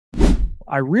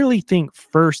I really think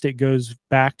first it goes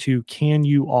back to, can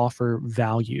you offer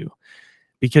value?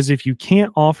 Because if you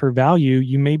can't offer value,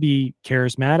 you may be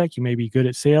charismatic, you may be good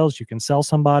at sales, you can sell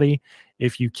somebody.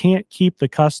 If you can't keep the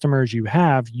customers you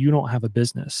have, you don't have a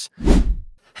business.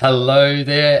 Hello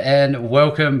there and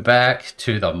welcome back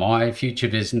to the My Future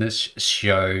Business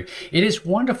Show. It is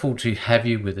wonderful to have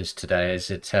you with us today, as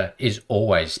it is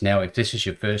always. Now, if this is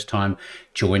your first time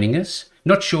joining us,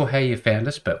 not sure how you found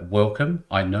us, but welcome.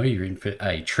 I know you're in for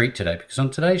a treat today, because on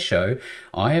today's show,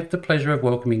 I have the pleasure of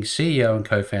welcoming CEO and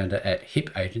co-founder at HIP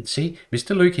Agency,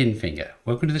 Mr. Luke Infinger.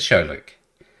 Welcome to the show, Luke.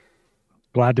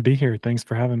 Glad to be here. Thanks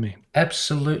for having me.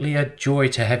 Absolutely a joy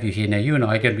to have you here. Now, you and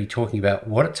I are going to be talking about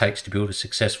what it takes to build a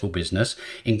successful business,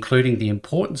 including the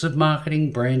importance of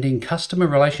marketing, branding, customer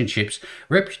relationships,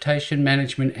 reputation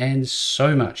management, and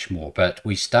so much more. But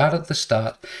we start at the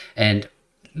start and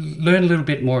learn a little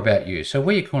bit more about you. So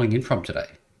where are you calling in from today?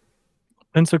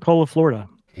 Pensacola, Florida.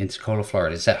 Pensacola,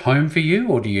 Florida. Is that home for you,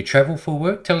 or do you travel for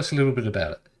work? Tell us a little bit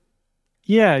about it.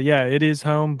 Yeah, it is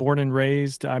home, born and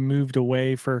raised. I moved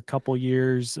away for a couple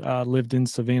years, lived in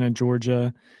Savannah,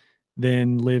 Georgia,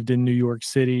 then lived in New York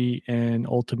City, and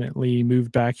ultimately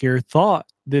moved back here. Thought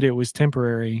that it was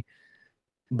temporary,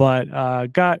 but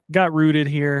got rooted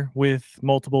here with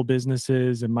multiple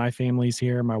businesses, and my family's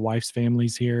here, my wife's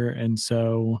family's here, and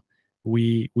so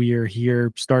we are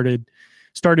here. Started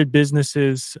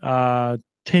businesses 10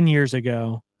 years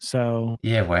ago. So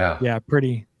Yeah, wow.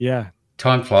 yeah,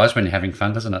 Time flies when you're having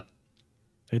fun, doesn't it?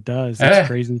 it does. It's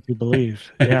crazy to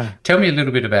believe. Yeah. Tell me a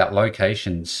little bit about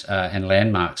locations and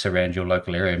landmarks around your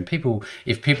local area. And people,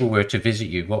 if people were to visit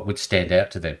you, what would stand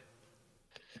out to them?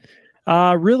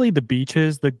 Really the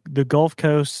beaches, the Gulf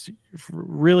Coast,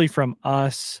 really from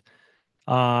us.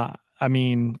 I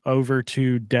mean, over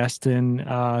to Destin.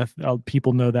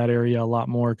 People know that area a lot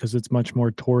more because it's much more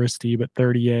touristy. But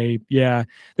 30A, yeah,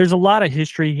 there's a lot of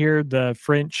history here. The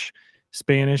French,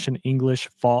 Spanish, and English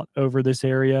fought over this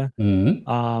area.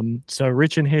 Mm. So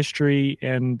rich in history,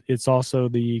 and it's also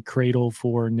the cradle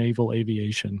for naval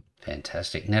aviation.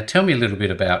 Fantastic. Now, tell me a little bit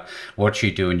about what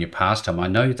you do in your pastime. I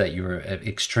know that you're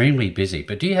extremely busy,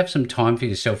 but do you have some time for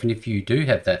yourself? And if you do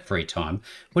have that free time,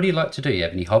 what do you like to do? You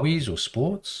have any hobbies or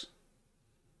sports?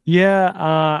 Yeah,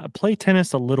 I play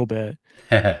tennis a little bit.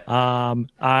 Oh,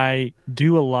 I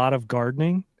do a lot of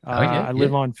gardening. yeah, I yeah.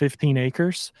 live on 15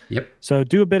 acres. Yep. So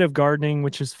do a bit of gardening,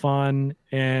 which is fun,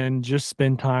 and just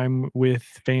spend time with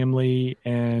family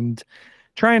and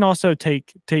try and also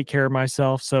take care of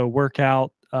myself. So work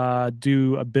out,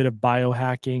 do a bit of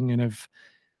biohacking, and if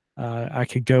I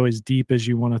could go as deep as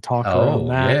you want to talk around Oh,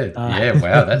 that. yeah, yeah.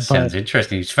 Wow, that But sounds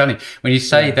interesting. It's funny when you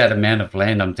say yeah. that amount of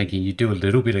land, I'm thinking you do a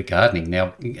little bit of gardening.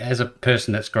 Now, as a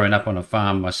person that's grown up on a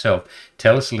farm myself,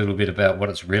 tell us a little bit about what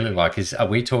it's really like. Are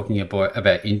we talking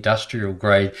about industrial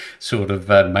grade sort of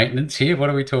maintenance here?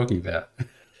 What are we talking about?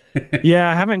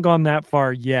 Yeah, I haven't gone that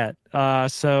far yet.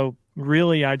 So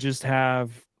really I just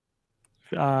have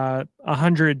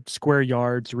 100 square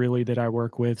yards really that I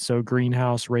work with. So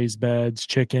greenhouse, raised beds,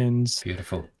 chickens,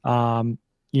 Beautiful. um,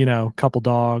 couple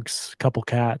dogs, couple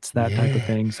cats, that type of Yeah.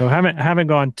 thing. So haven't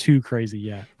gone too crazy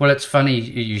yet. Well, it's funny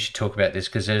you should talk about this,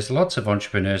 because there's lots of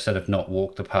entrepreneurs that have not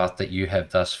walked the path that you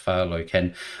have thus far, Luke.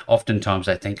 And oftentimes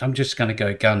they think, I'm just going to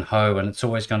go gun ho, and it's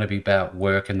always going to be about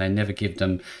work, and they never give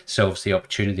themselves the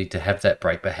opportunity to have that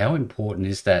break. But how important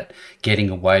is that, getting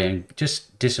away and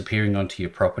just disappearing onto your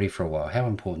property for a while? How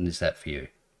important is that for you?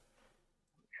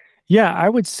 Yeah, I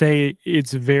would say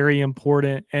it's very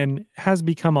important and has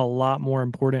become a lot more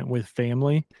important with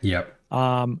family. Yep.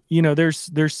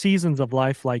 There's seasons of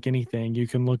life like anything. You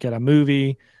can look at a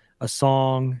movie, a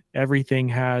song, everything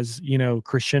has,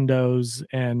 crescendos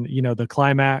and, the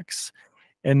climax,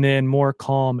 and then more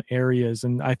calm areas.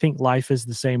 And I think life is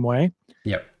the same way.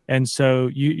 Yep. And so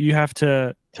you have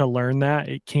to learn that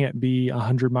it can't be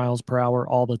 100 miles per hour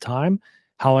all the time.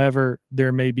 However,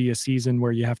 there may be a season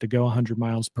where you have to go 100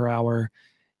 miles per hour,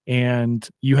 and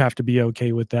you have to be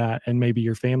okay with that, and maybe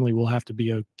your family will have to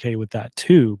be okay with that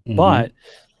too. But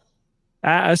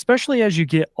Hmm. especially as you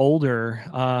get older,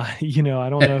 I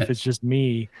don't know if it's just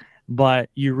me,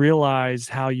 but you realize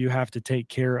how you have to take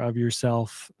care of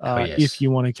yourself Oh, if yes.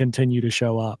 you want to continue to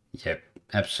show up. Yep,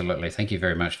 absolutely. Thank you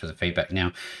very much for the feedback.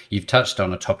 Now, you've touched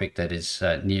on a topic that is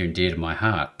near and dear to my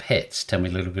heart, pets. Tell me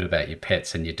a little bit about your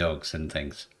pets and your dogs and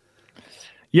things.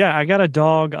 Yeah, I got a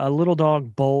dog, a little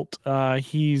dog, Bolt.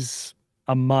 He's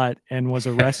a mutt and was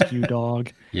a rescue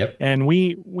dog. Yep. And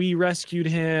we rescued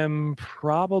him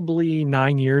probably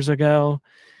 9 years ago.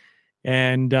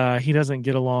 and he doesn't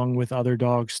get along with other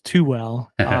dogs too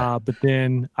well. But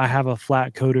then I have a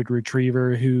flat-coated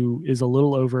retriever who is a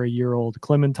little over a year old,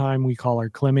 Clementine. We call her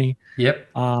Clemmy. Yep.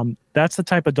 That's the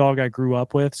type of dog I grew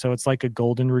up with. So it's like a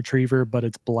golden retriever, but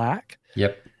it's black.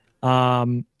 Yep.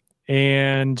 Um,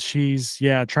 and she's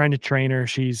yeah, trying to train her.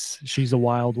 She's a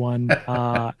wild one.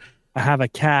 I have a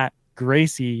cat,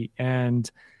 Gracie, and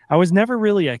I was never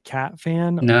really a cat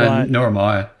fan, No, but nor am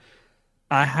I.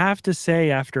 I have to say,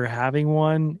 after having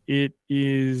one, it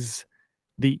is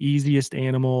the easiest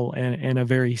animal and a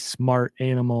very smart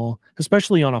animal,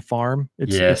 especially on a farm.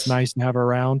 It's Yes. nice to have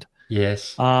around.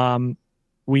 Yes. Um,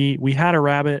 we had a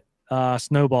rabbit,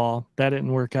 Snowball. That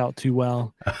didn't work out too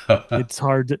well. It's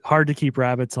hard to keep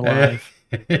rabbits alive.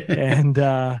 And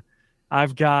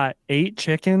I've got 8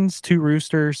 chickens, 2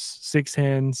 roosters, 6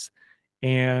 hens,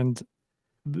 and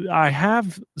I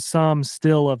have some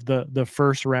still of the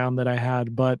first round that I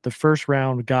had, but the first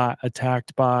round got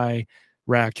attacked by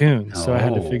raccoons, so I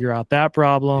had to Oh, figure out that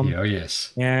problem. yeah, oh,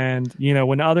 yes. And,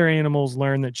 when other animals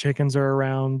learn that chickens are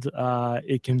around,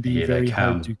 it can be Here they very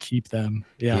hard come. to keep them.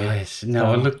 Yeah. Yes.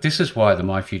 No, So look, this is why the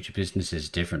My Future Business is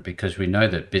different because we know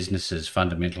that businesses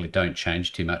fundamentally don't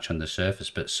change too much on the surface,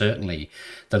 but certainly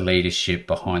the leadership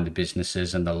behind the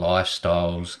businesses and the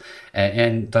lifestyles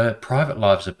and the private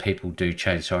lives of people do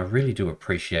change. So I really do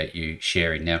appreciate you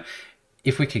sharing. Now,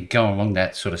 if we could go along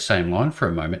that sort of same line for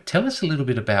a moment, tell us a little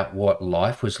bit about what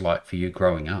life was like for you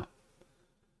growing up.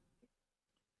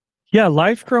 yeah,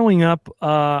 life growing up,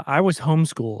 I was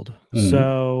homeschooled. Mm-hmm.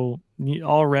 So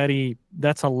already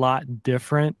that's a lot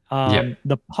different. Yep.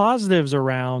 The positives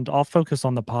around, I'll focus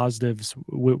on the positives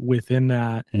within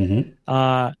that. Mm-hmm.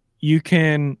 Uh, you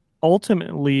can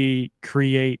ultimately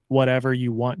create whatever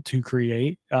you want to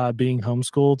create, being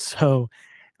homeschooled. So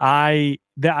I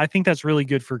think that's really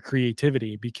good for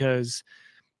creativity because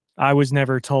I was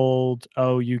never told,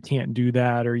 "Oh, you can't do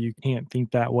that," or "You can't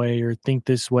think that way," or "Think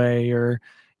this way," or,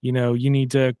 "You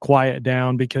need to quiet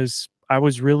down," because I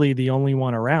was really the only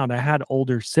one around. I had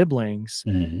older siblings,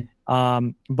 Mm-hmm.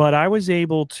 but I was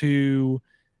able to,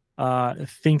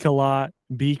 think a lot,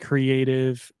 be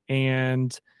creative,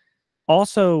 and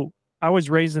also, I was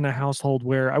raised in a household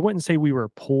where I wouldn't say we were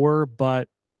poor, but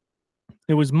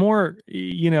it was more,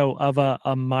 of a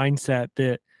mindset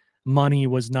that money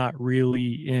was not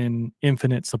really in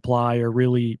infinite supply or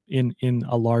really in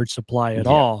a large supply at Yep.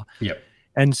 all. Yep.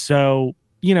 And so,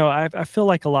 I feel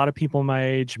like a lot of people my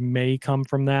age may come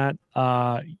from that.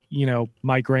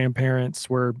 My grandparents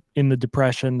were in the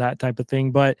depression, that type of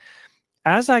thing. But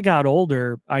as I got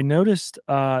older, I noticed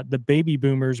the baby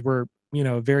boomers were,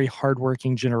 a very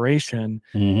hardworking generation.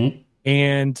 Mm-hmm.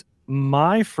 And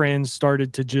my friends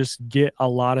started to just get a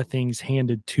lot of things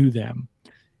handed to them.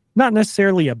 Not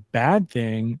necessarily a bad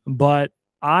thing, but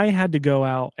I had to go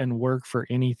out and work for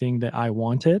anything that I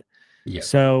wanted. Yep.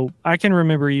 So I can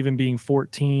remember even being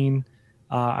 14.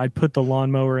 I'd put the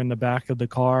lawnmower in the back of the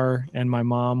car, and my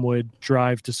mom would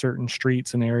drive to certain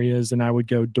streets and areas, and I would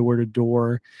go door to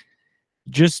door,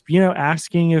 just,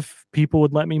 asking if people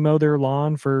would let me mow their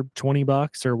lawn for 20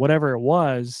 bucks or whatever it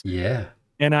was. Yeah.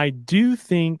 And I do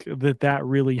think that that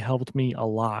really helped me a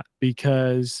lot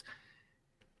because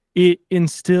it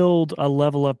instilled a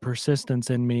level of persistence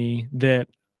in me that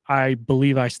I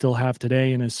believe I still have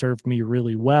today and has served me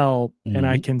really well. And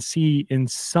I Mm-hmm. can see in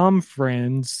some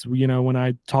friends, when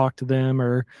I talk to them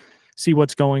or see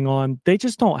what's going on, they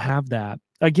just don't have that.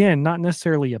 Again, not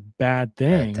necessarily a bad Bad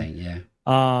thing, thing.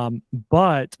 Yeah.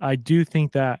 but I do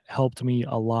think that helped me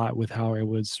a lot with how I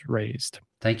was raised.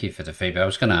 Thank you for the feedback. I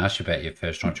was going to ask you about your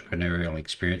first entrepreneurial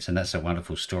experience, and that's a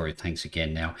wonderful story. Thanks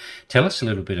again. Now, tell us a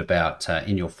little bit about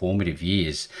in your formative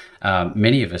years.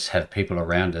 Many of us have people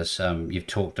around us. You've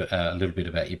talked a little bit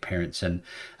about your parents, and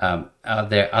are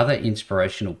there other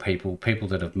inspirational people, people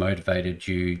that have motivated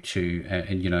you to,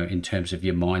 and in terms of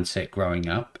your mindset growing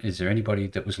up? Is there anybody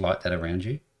that was like that around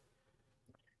you?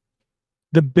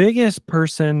 The biggest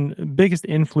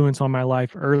influence on my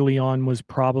life early on was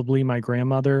probably my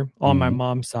grandmother on my Hmm.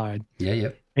 mom's side. Yeah.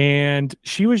 Yep. And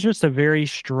she was just a very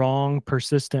strong,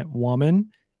 persistent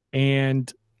woman.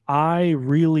 And I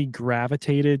really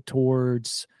gravitated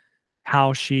towards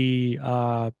how she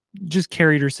just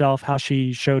carried herself, how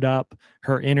she showed up,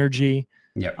 her energy.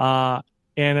 Yep. Uh,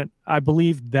 and I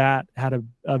believe that had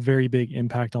a very big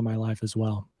impact on my life as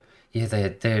well. Yeah.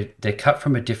 They're cut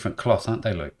from a different cloth, aren't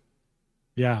they, Luke?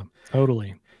 Yeah,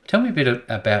 totally. Tell me a bit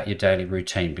about your daily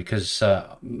routine because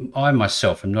I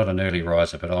myself am not an early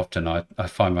riser, but often I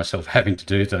find myself having to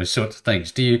do those sorts of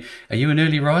things. Are you an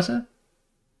early riser?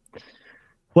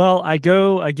 Well, I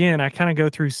kind of go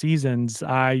through seasons.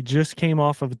 I just came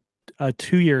off of a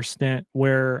 2 year stint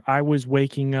where I was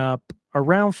waking up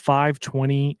around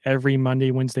 5:20 every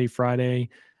Monday, Wednesday, Friday,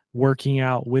 working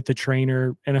out with a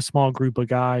trainer and a small group of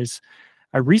guys.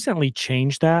 I recently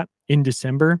changed that in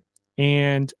December,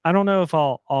 and I don't know if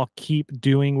I'll keep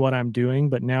doing what I'm doing,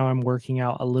 but now I'm working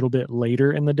out a little bit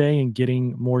later in the day and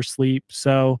getting more sleep.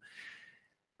 So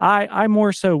I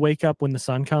more so wake up when the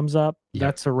sun comes up. Yep.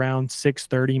 That's around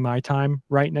 6:30 my time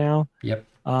right now. Yep.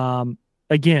 Um,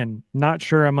 Again, not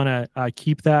sure I'm gonna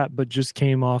keep that, but just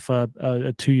came off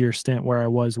a 2 year stint where I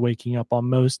was waking up on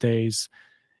most days,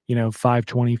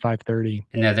 5:20, 5:30.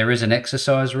 And now there is an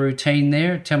exercise routine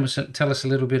there. Tell us a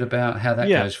little bit about how that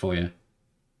Yeah. goes for you.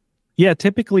 Yeah,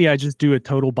 typically I just do a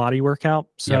total body workout.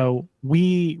 Yep. So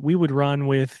we would run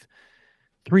with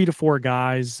 3 to 4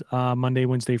 guys Monday,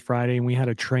 Wednesday, Friday, and we had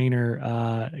a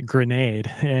trainer, Grenade,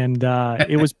 and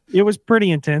it was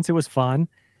pretty intense. It was fun.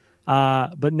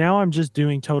 But now I'm just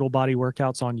doing total body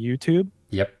workouts on YouTube.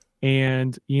 Yep.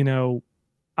 And,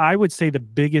 I would say the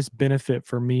biggest benefit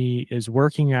for me is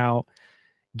working out,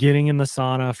 getting in the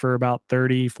sauna for about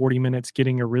 30, 40 minutes,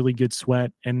 getting a really good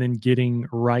sweat, and then getting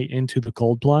right into the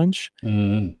cold plunge.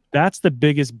 Mm. That's the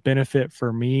biggest benefit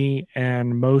for me.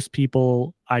 And most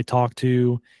people I talk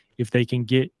to, if they can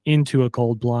get into a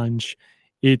cold plunge,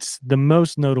 it's the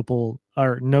most notable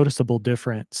or noticeable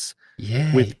difference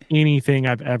Yeah. with anything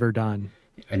I've ever done.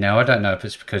 And now I don't know if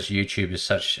it's because YouTube is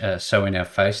such so in our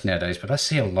face nowadays, but I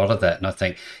see a lot of that, and I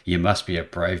think you must be a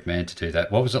brave man to do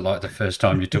that. What was it like the first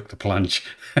time you took the plunge?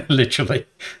 Literally.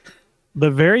 The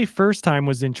very first time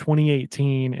was in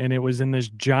 2018, and it was in this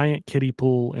giant kiddie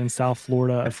pool in South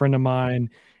Florida. A friend of mine,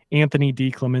 Anthony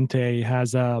DiClemente,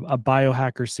 has a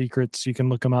Biohacker Secrets. You can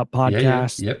look him up Yeah. Yeah.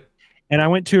 podcast. Yep. And I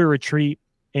went to a retreat.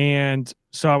 And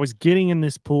so I was getting in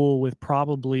this pool with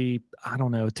probably, I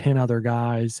don't know, 10 other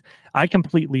guys. I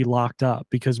completely locked up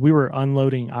because we were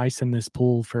unloading ice in this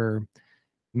pool for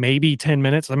maybe 10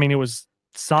 minutes. I mean, it was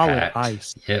solid Packed.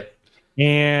 ice. Yep.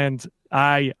 And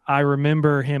I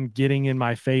remember him getting in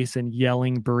my face and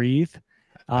yelling, breathe,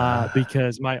 Ah.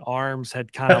 because my arms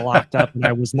had kind of locked up and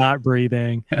I was not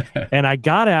breathing. And I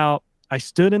got out, I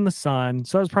stood in the sun.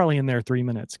 So I was probably in there 3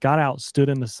 minutes, got out, stood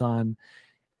in the sun,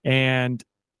 and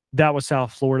that was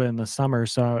South Florida in the summer.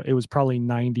 So it was probably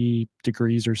 90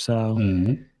 degrees or so,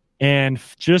 Mm. and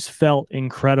just felt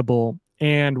incredible.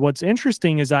 And what's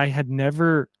interesting is I had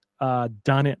never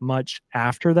done it much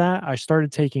after that. I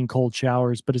started taking cold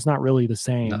showers, but it's not really the Not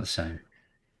same. the same.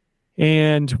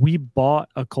 And we bought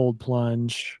a cold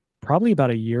plunge probably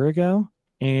about a year ago.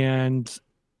 And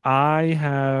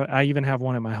I even have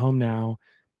one at my home now.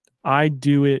 I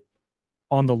do it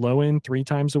on the low end 3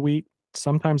 times a week.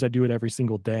 Sometimes I do it every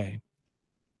single day.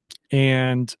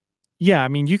 And yeah, I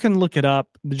mean, you can look it up,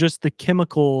 just the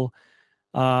chemical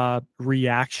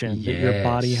reaction that your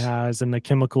body Yes. has and the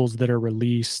chemicals that are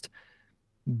released.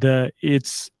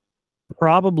 It's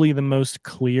probably the most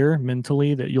clear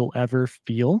mentally that you'll ever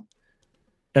feel,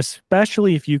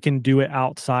 especially if you can do it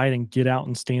outside and get out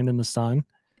and stand in the sun.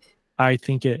 I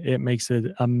think it makes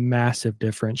a massive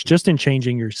difference just in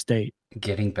changing your state.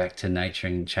 Getting back to nature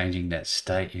and changing that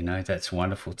state, that's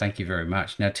wonderful. Thank you very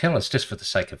much. Now, tell us, just for the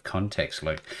sake of context,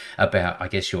 Luke, about, I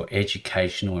guess, your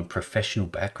educational and professional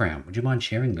background. Would you mind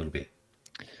sharing a little bit?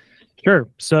 Sure.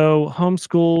 So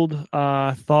homeschooled,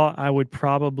 thought I would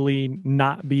probably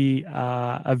not be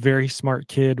a very smart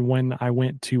kid when I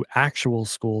went to actual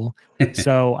school.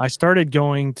 So I started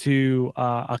going to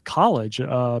a college,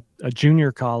 a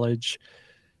junior college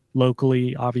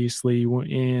locally, obviously,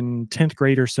 in 10th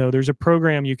grade or so. There's a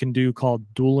program you can do called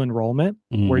dual enrollment,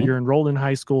 where Hmm. you're enrolled in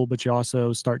high school, but you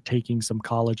also start taking some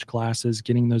college classes,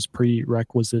 getting those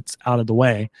prerequisites out of the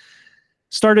way.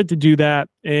 Started to do that,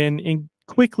 and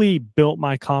quickly built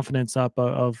my confidence up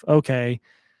of okay,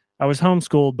 I was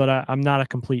homeschooled, but I'm not a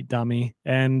complete dummy.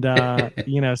 And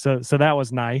so that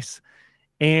was nice.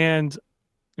 And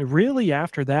really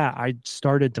after that, I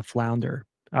started to flounder.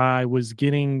 I was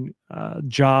getting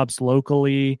jobs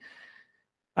locally.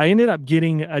 I ended up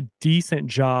getting a decent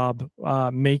job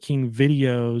making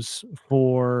videos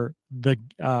for the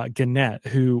Gannett,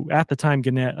 who at the time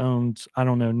Gannett owned, I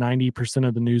don't know, 90%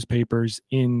 of the newspapers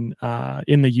in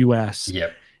the US.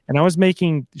 Yep. And I was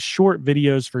making short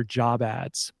videos for job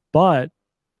ads. But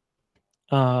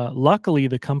luckily,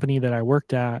 the company that I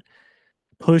worked at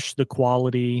push the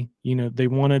quality. They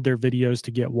wanted their videos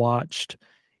to get watched.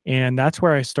 And that's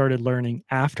where I started learning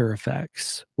After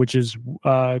Effects, which is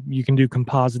you can do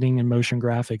compositing and motion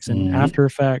graphics in Hmm. After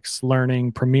Effects,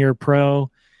 learning Premiere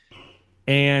Pro.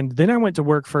 And then I went to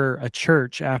work for a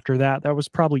church after that. That was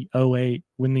probably '08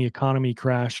 when the economy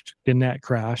crashed, the net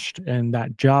crashed, and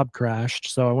that job crashed.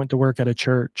 So I went to work at a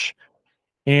church.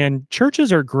 And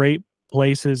churches are great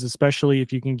places, especially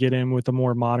if you can get in with a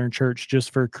more modern church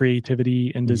just for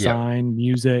creativity and Yep. design,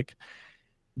 music.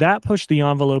 That pushed the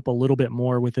envelope a little bit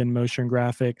more within motion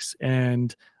graphics.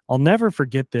 And I'll never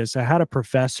forget this. I had a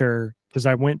professor because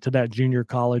I went to that junior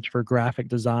college for graphic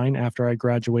design after I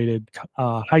graduated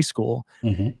high school.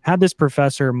 Hmm. Had this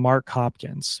professor, Mark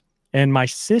Hopkins. And my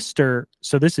sister,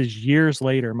 so this is years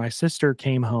later, my sister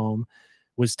came home,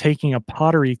 was taking a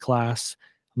pottery class.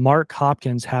 Mark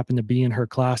Hopkins happened to be in her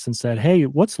class and said, "Hey,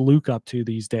 what's Luke up to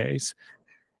these days?"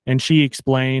 And she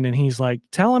explained, and he's like,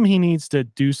 "Tell him he needs to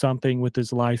do something with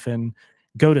his life and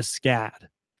go to SCAD."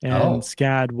 And Oh,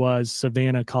 SCAD was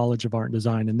Savannah College of Art and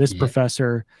Design. And this yeah.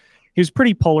 professor, he was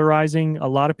pretty polarizing. A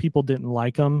lot of people didn't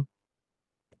like him,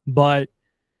 but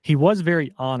he was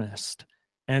very honest.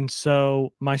 And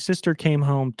so my sister came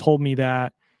home, told me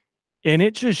that, and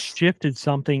it just shifted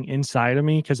something inside of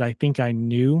me because I think I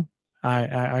knew.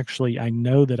 I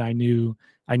know that I knew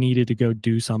I needed to go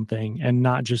do something and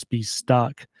not just be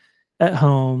stuck at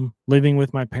home, living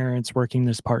with my parents, working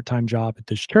this part time job at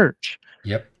this church.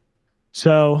 Yep.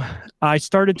 So I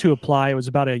started to apply. It was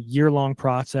about a year-long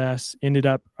process. Ended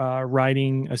up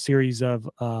writing a series of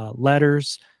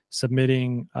letters,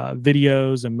 submitting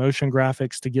videos and motion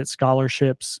graphics to get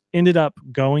scholarships. Ended up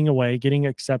going away, getting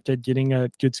accepted, getting a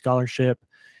good scholarship,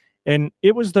 and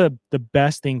it was the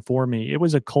best thing for me. It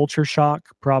was a culture shock,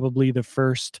 probably the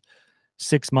first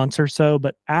 6 months or so,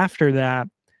 but after that,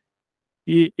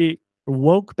 it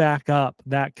woke back up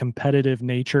that competitive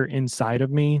nature inside of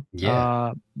me.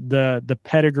 Yeah. The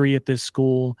pedigree at this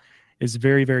school is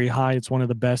very, very high. It's one of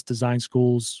the best design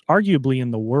schools, arguably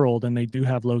in the world, and they do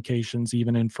have locations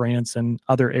even in France and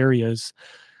other areas.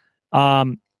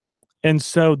 Um, and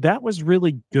so that was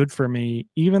really good for me,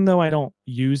 even though I don't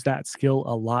use that skill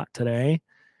a lot today.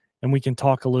 And we can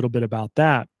talk a little bit about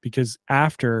that because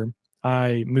after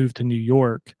I moved to New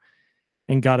York,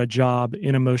 and got a job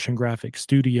in a motion graphic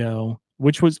studio,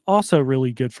 which was also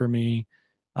really good for me.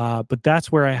 But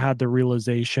that's where I had the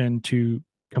realization to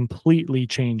completely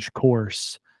change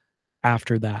course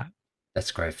after that.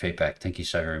 That's great feedback. Thank you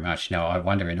so very much. Now, I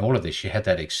wonder in all of this, you had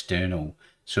that external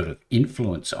sort of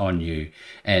influence on you,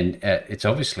 and it's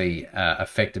obviously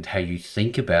affected how you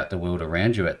think about the world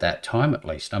around you at that time, at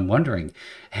least. I'm wondering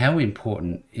how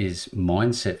important is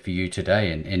mindset for you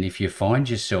today, and if you find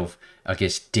yourself, I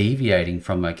guess, deviating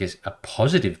from, I guess, a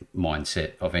positive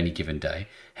mindset of any given day,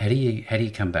 how do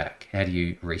you come back? How do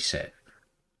you reset?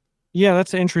 Yeah,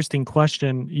 that's an interesting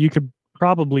question. You could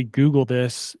probably Google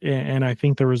this, and I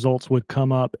think the results would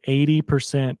come up.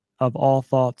 80% of all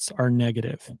thoughts are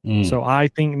negative. Mm, So I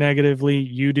think negatively,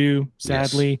 you do,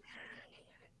 yes. sadly.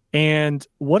 And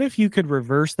what if you could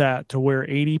reverse that to where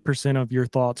 80% of your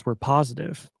thoughts were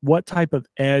positive? What type of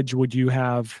edge would you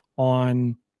have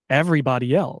on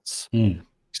everybody else? Mm,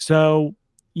 So,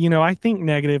 I think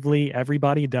negatively,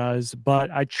 everybody does,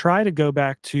 but I try to go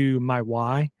back to my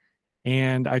why.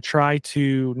 And I try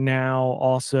to now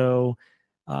also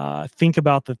think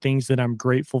about the things that I'm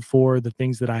grateful for, the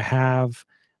things that I have,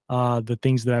 the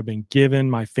things that I've been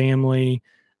given, my family,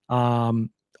 um,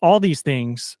 all these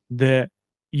things that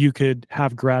you could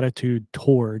have gratitude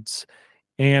towards.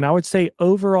 And I would say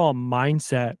overall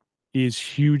mindset is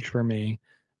huge for me.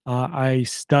 I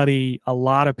study a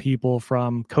lot of people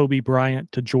from Kobe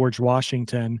Bryant to George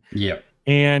Washington, yep.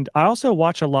 and I also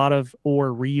watch a lot of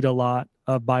or read a lot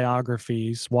of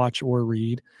biographies, watch or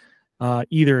read.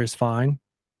 Either is fine.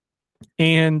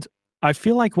 And I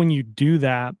feel like when you do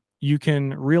that, you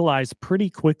can realize pretty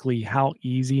quickly how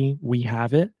easy we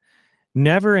have it.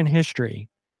 Never in history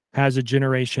has a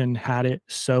generation had it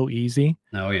so easy.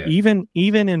 Oh, yeah. Even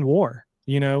in war,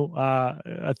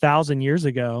 1,000 years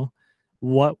ago,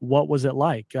 what was it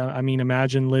like? I mean,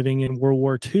 imagine living in World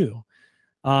War II.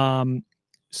 Um,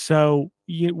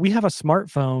 we have a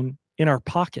smartphone in our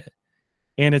pocket,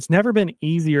 and it's never been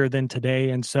easier than today.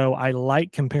 And so I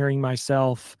like comparing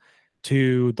myself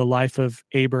to the life of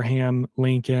Abraham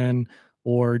Lincoln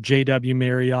or J.W.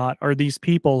 Marriott, or these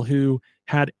people who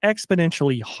had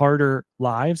exponentially harder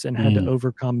lives and had to Mm,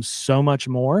 overcome so much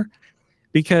more.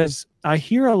 Because I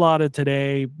hear a lot of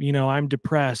today, I'm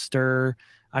depressed or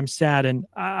I'm sad, and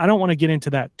I don't want to get into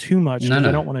that too much no, because I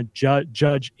no. don't want to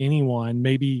judge anyone.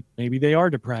 Maybe they are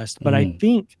depressed, but I Mm,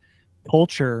 think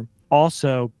culture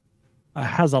also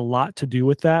has a lot to do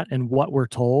with that and what we're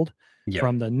told, yep.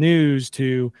 from the news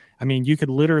to, I mean, you could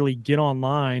literally get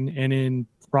online and in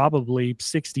probably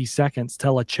 60 seconds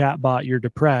tell a chatbot you're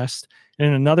depressed. And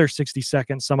in another 60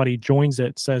 seconds, somebody joins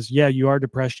it, says, "Yeah, you are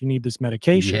depressed. You need this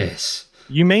medication." Yes.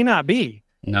 You may not be.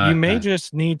 You No, may no.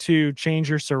 just need to change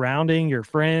your surrounding, your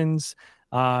friends.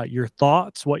 your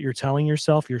thoughts, what you're telling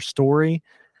yourself, your story.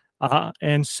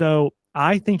 And so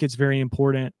I think it's very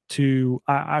important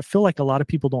I feel like a lot of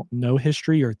people don't know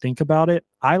history or think about it.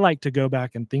 I like to go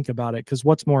back and think about it because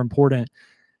what's more important,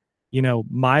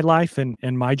 my life and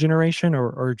my generation,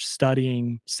 or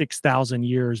studying 6,000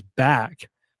 years back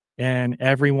and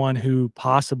everyone who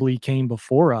possibly came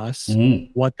before us, Mm.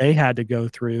 what they had to go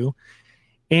through.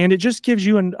 And it just gives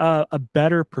you a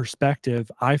better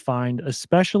perspective, I find,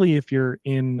 especially if you're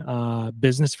in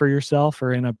business for yourself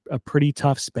or in a pretty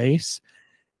tough space.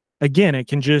 Again, it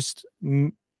can just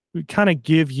kind of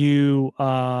give you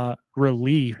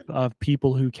relief of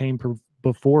people who came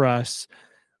before us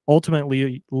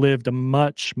ultimately lived a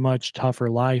much, much tougher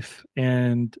life.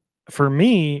 And for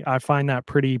me, I find that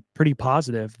pretty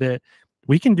positive that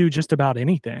we can do just about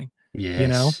anything, you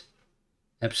know? Yes.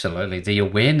 Absolutely. The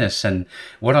awareness, and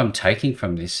what I'm taking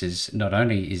from this is not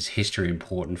only is history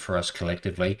important for us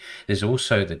collectively, there's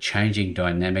also the changing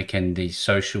dynamic and the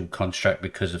social construct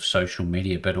because of social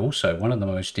media, but also one of the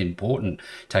most important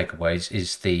takeaways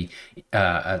is the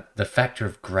factor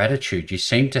of gratitude. You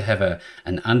seem to have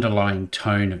an underlying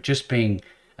tone of just being,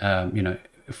 you know,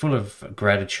 full of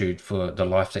gratitude for the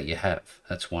life that you have.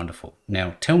 That's wonderful.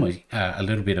 Now, tell me a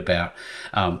little bit about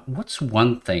what's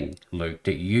one thing, Luke,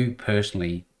 that you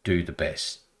personally do the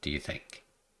best, do you think?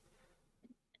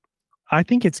 I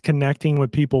think it's connecting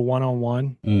with people one on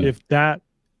one. Mm,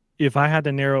 If I had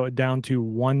to narrow it down to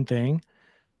one thing,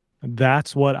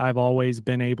 that's what I've always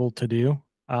been able to do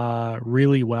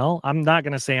really well. I'm not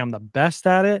going to say I'm the best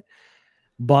at it,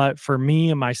 but for me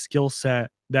and my skill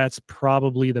set, that's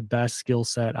probably the best skill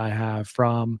set I have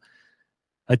from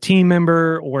a team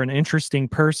member or an interesting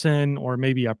person or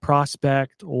maybe a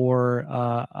prospect or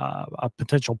a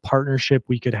potential partnership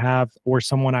we could have or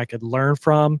someone I could learn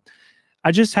from.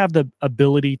 I just have the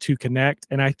ability to connect.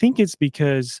 And I think it's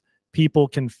because people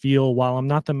can feel, while I'm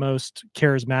not the most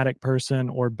charismatic person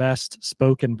or best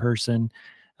spoken person,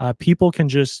 people can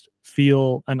just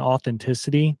feel an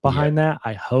authenticity yeah, behind that,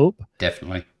 I hope.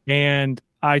 definitely. And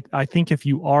I think if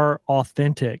you are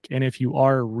authentic and if you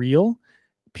are real,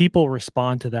 people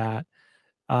respond to that.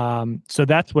 So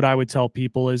that's what I would tell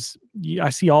people is I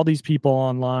see all these people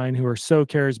online who are so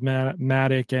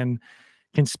charismatic and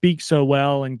can speak so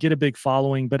well and get a big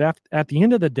following. But at the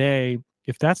end of the day,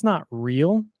 if that's not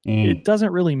real, it Mm.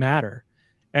 doesn't really matter.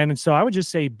 And so I would just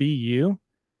say be you.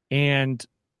 And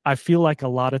I feel like a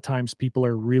lot of times people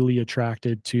are really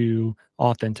attracted to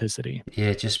authenticity.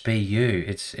 Yeah, just be you.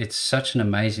 It's such an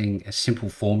amazing, simple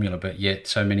formula, but yet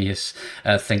so many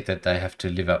think that they have to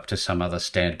live up to some other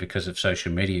standard because of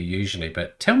social media usually.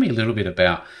 But tell me a little bit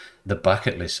about the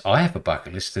bucket list. I have a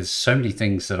bucket list. There's so many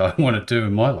things that I want to do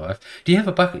in my life. Do you have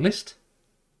a bucket list?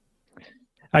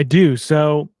 I do.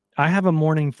 So I have a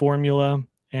morning formula,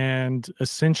 and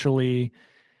essentially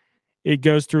it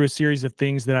goes through a series of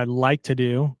things that I'd like to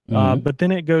do, Mm, but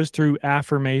then it goes through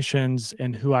affirmations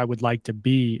and who I would like to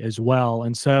be as well.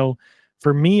 And so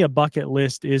for me, a bucket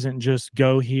list isn't just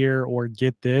go here or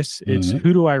get this, it's mm.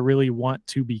 who do I really want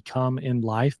to become in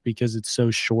life because it's so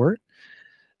short.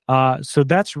 So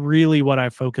that's really what I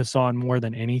focus on more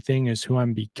than anything is who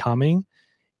I'm becoming.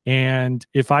 And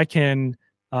if I can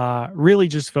really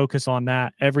just focus on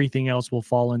that, everything else will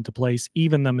fall into place,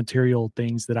 even the material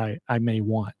things that I may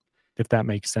want, if that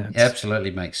makes sense.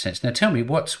 Absolutely makes sense. Now tell me,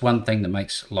 what's one thing that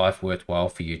makes life worthwhile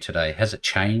for you today? Has it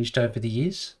changed over the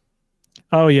years?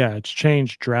 Oh, yeah, it's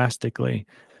changed drastically.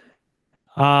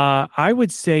 I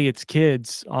would say it's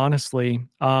kids, honestly.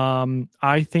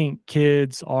 I think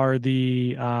kids are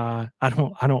I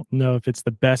don't know if it's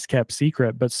the best kept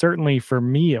secret, but certainly for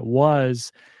me, it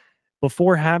was.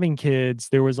 Before having kids,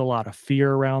 there was a lot of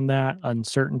fear around that,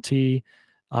 uncertainty,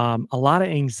 a lot of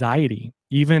anxiety.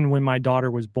 Even when my daughter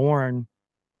was born,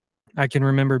 I can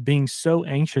remember being so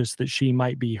anxious that she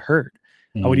might be hurt.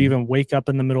 I would Mm. even wake up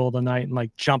in the middle of the night and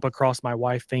like jump across my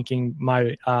wife, thinking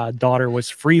my daughter was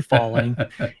free falling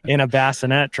in a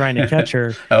bassinet trying to catch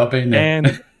her. I've been there.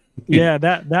 And yeah,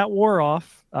 that wore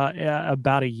off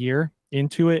about a year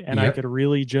into it, and I Yep. could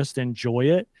really just enjoy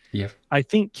it. Yep. I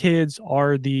think kids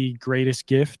are the greatest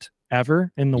gift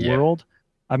ever in the Yep. world.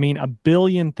 I mean, a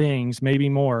billion things, maybe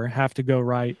more, have to go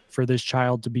right for this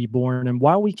child to be born. And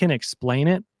while we can explain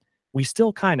it, we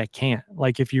still kind of can't.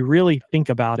 Like if you really think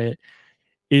about it,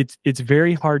 it's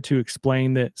very hard to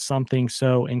explain that something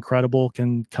so incredible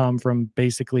can come from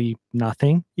basically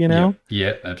nothing, you Yep. know?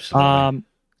 Yep. Absolutely. Um,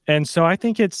 and so I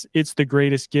think it's the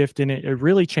greatest gift, and it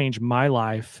really changed my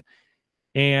life.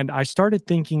 And I started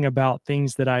thinking about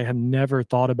things that I had never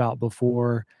thought about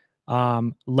before,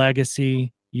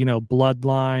 legacy,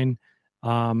 bloodline,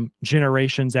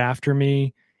 generations after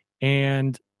me.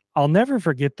 And I'll never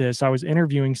forget this. I was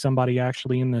interviewing somebody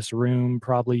actually in this room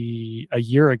probably a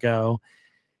year ago,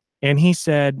 and he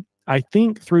said, I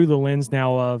think through the lens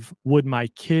now of, would my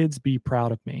kids be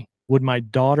proud of me? Would my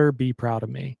daughter be proud of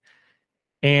me?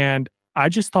 And I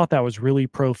just thought that was really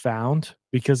profound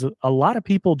because a lot of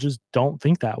people just don't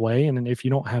think that way. And if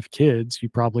you don't have kids, you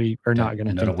probably are not going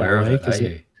to You're not think that aware of way it, are because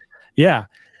you? yeah.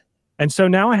 And so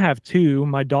now I have two.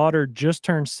 My daughter just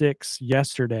turned 6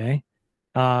 yesterday.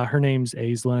 Her name's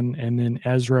Aislinn, and then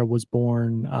Ezra was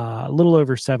born a little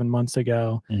over 7 months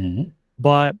ago. Hmm.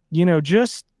 But,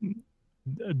 just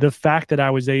the fact that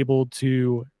I was able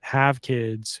to have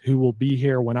kids who will be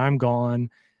here when I'm gone,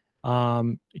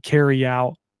 carry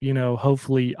out,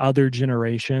 hopefully other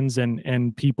generations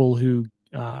and people who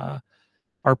are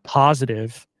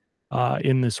positive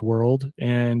in this world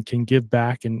and can give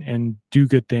back and do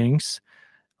good things.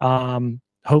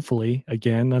 Hopefully,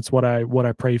 again, that's what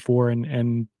I pray for,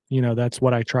 and that's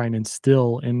what I try and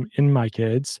instill in my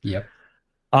kids. Yep.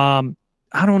 Um,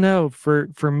 I don't know.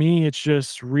 For me, it's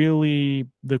just really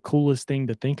the coolest thing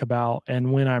to think about.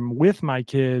 And when I'm with my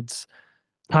kids,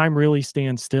 time really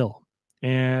stands still.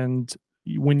 And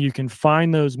when you can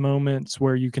find those moments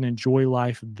where you can enjoy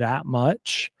life that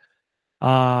much,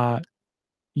 uh,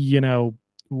 you know,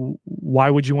 why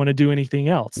would you want to do anything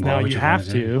else? Why Now would you you want have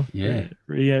to do? to,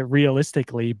 Yeah.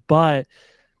 realistically, but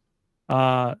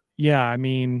yeah, I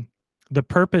mean, the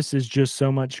purpose is just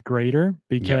so much greater Yep.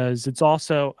 because it's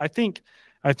also, I think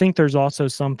there's also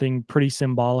something pretty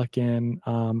symbolic in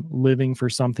living for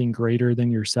something greater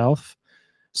than yourself.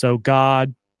 So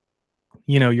God,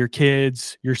 your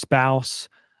kids, your spouse.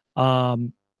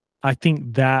 Um, I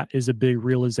think that is a big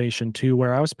realization too,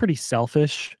 where I was pretty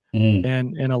selfish, Mm.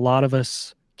 and a lot of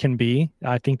us can be.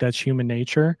 I think that's human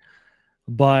nature.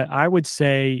 But I would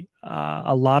say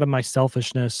a lot of my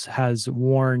selfishness has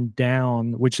worn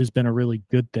down, which has been a really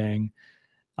good thing.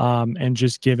 And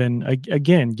just given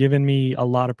me a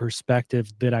lot of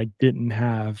perspective that I didn't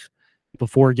have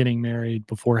before getting married,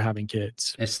 before having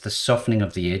kids. It's the softening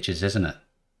of the edges, isn't it?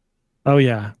 Oh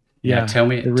yeah, Now, yeah, it tell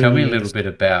me really a little is. bit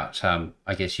about.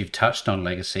 I guess you've touched on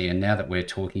legacy, and now that we're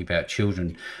talking about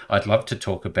children, I'd love to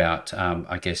talk about,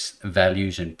 I guess,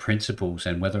 values and principles,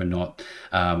 and whether or not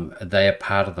they are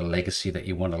part of the legacy that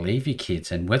you want to leave your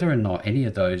kids, and whether or not any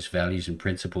of those values and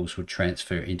principles would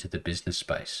transfer into the business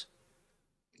space.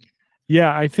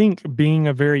 Yeah, I think being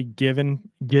a very giving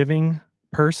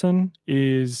person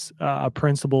is a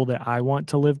principle that I want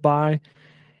to live by.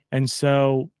 And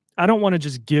so I don't want to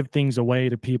just give things away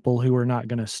to people who are not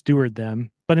going to steward them.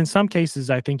 But in some cases,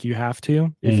 I think you have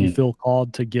to. If you Mm. feel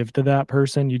called to give to that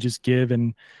person, you just give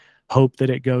and hope that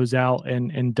it goes out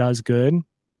and does good.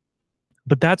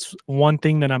 But that's one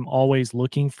thing that I'm always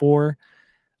looking for.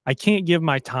 I can't give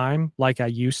my time like I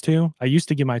used to. I used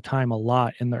to give my time a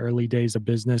lot in the early days of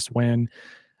business when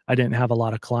I didn't have a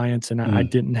lot of clients and I Mm.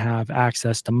 didn't have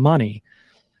access to money.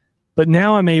 But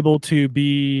now I'm able to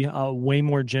be way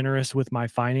more generous with my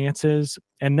finances.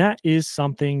 And that is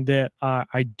something that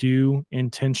I do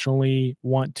intentionally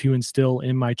want to instill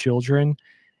in my children.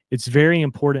 It's very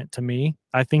important to me.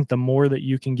 I think the more that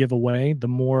you can give away, the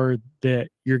more that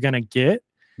you're going to get.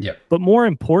 Yep. But more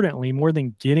importantly, more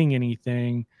than getting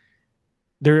anything,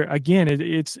 there again,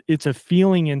 it's a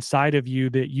feeling inside of you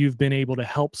that you've been able to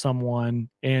help someone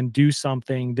and do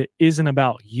something that isn't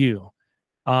about you,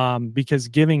 because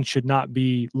giving should not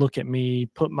be, look at me,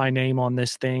 put my name on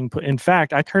this thing. In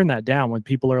fact, I turn that down when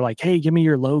people are like, hey, give me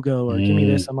your logo or give me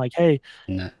this. Mm. I'm like, hey,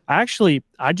 No. I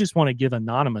just want to give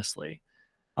anonymously.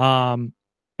 Um,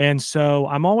 and so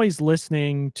I'm always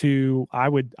listening to, I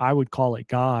would call it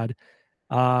God,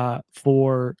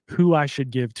 for who I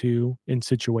should give to in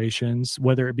situations,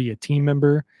 whether it be a team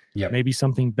member, Yep. maybe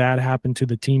something bad happened to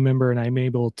the team member and I'm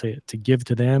able to give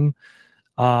to them,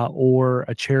 or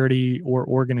a charity or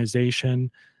organization.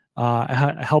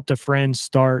 I helped a friend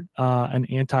start an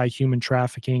anti-human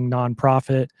trafficking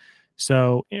nonprofit.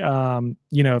 So,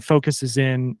 it focuses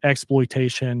in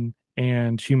exploitation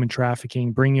and human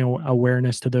trafficking, bringing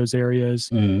awareness to those areas.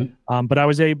 Mm. But I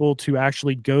was able to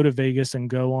actually go to Vegas and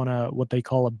go on a what they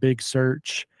call a big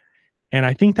search. And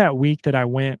I think that week that I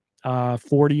went,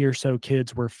 40 or so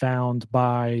kids were found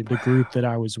by the group Wow. that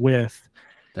I was with,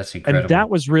 That's and incredible. that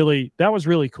was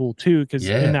really cool too because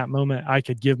in Yeah. that moment I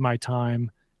could give my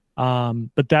time.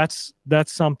 But that's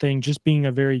something, just being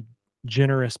a very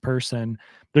generous person.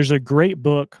 There's a great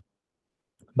book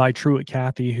by Truett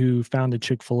Cathy, who founded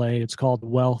Chick-fil-A. It's called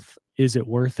Wealth, Is It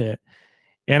Worth It?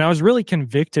 And I was really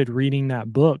convicted reading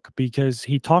that book because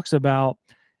he talks about,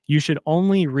 you should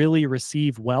only really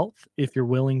receive wealth if you're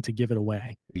willing to give it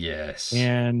away. Yes.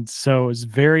 And so it's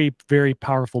very, very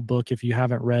powerful book if you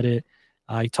haven't read it.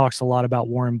 He talks a lot about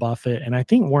Warren Buffett, and I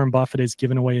think Warren Buffett has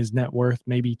given away his net worth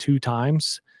maybe 2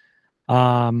 times.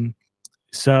 Um,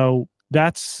 so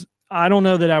that's, I don't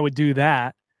know that I would do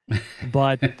that,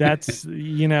 but that's,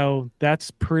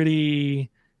 that's pretty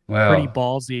Well,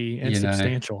 ballsy and you know,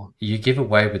 substantial. you give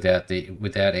away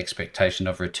without expectation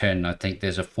of return. I think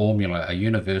there's a formula, a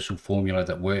universal formula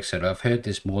that works. It. I've heard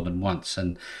this more than once,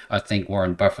 and I think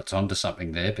Warren Buffett's onto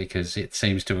something there because it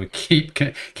seems to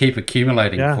keep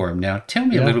accumulating Yeah. for him. Now, tell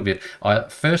me a Yeah. little bit.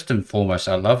 First and foremost,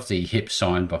 I love the HIP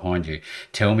sign behind you.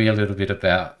 Tell me a little bit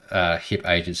about HIP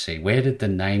Agency. Where did the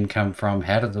name come from?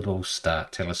 How did it all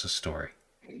start? Tell us a story.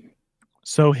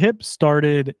 So HIP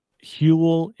started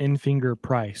Hewell Infinger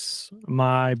Price.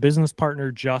 My business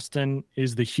partner, Justin,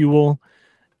 is the Hewell.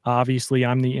 Obviously,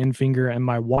 I'm the Infinger, and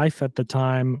my wife at the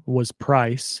time was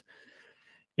Price.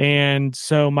 And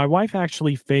so my wife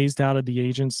actually phased out of the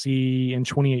agency in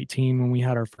 2018 when we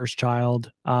had our first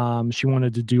child. She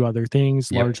wanted to do other things,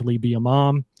 Yep. largely be a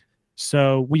mom.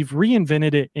 So we've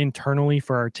reinvented it internally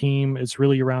for our team. It's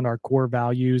really around our core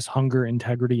values: hunger,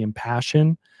 integrity, and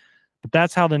passion. But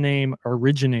that's how the name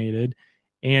originated.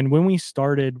 And when we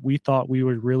started, we thought we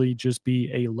would really just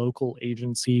be a local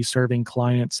agency serving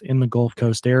clients in the Gulf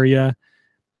Coast area.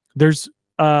 There's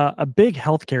a big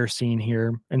healthcare scene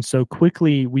here. And so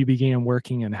quickly we began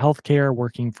working in healthcare,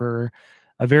 working for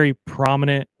a very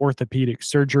prominent orthopedic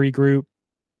surgery group.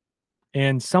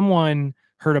 And someone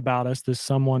heard about us. This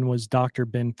someone was Dr.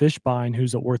 Ben Fishbein,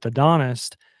 who's an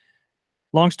orthodontist.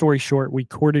 Long story short, we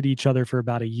courted each other for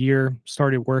about a year,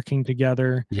 started working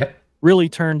together, Yep. really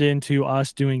turned into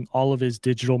us doing all of his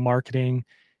digital marketing.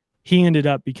 He ended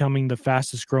up becoming the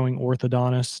fastest growing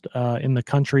orthodontist in the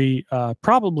country,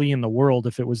 probably in the world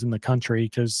if it was in the country,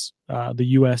 because the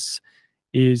US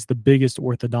is the biggest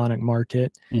orthodontic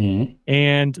market. Mm-hmm.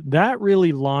 And that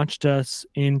really launched us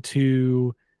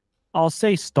into, I'll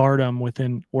say, stardom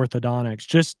within orthodontics,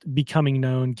 just becoming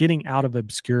known, getting out of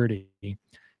obscurity.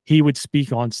 He would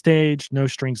speak on stage, no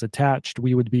strings attached.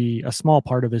 We would be a small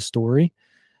part of his story.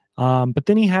 But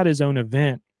then he had his own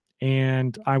event,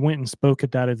 and I went and spoke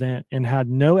at that event and had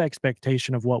no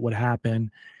expectation of what would happen.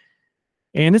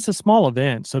 And it's a small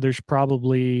event, so there's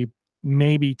probably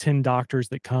maybe 10 doctors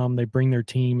that come. They bring their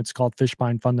team. It's called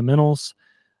Fishbein Fundamentals.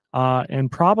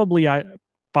 And probably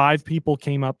 5 people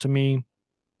came up to me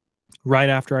right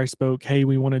after I spoke. Hey,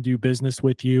 we want to do business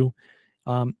with you.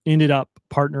 Ended up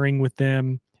partnering with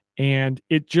them, and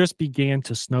it just began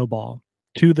to snowball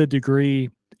to the degree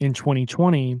in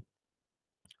 2020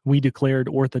 we declared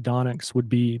orthodontics would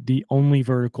be the only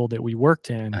vertical that we worked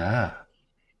in. Ah.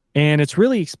 And it's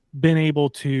really been able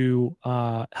to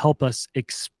help us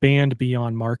expand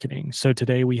beyond marketing. So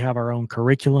today we have our own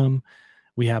curriculum,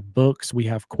 we have books, we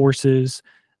have courses,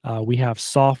 we have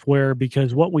software,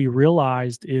 because what we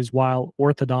realized is while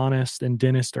orthodontists and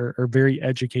dentists are very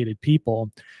educated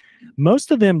people,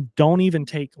 most of them don't even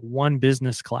take one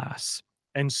business class.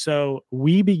 And so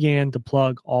we began to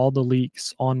plug all the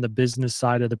leaks on the business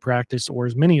side of the practice, or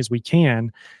as many as we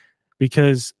can,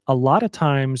 because a lot of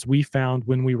times we found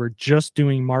when we were just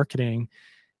doing marketing,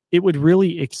 it would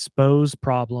really expose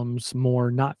problems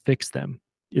more, not fix them.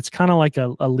 It's kind of like a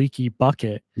leaky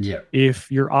bucket. Yeah.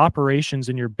 If your operations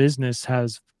and your business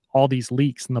has all these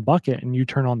leaks in the bucket and you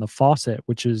turn on the faucet,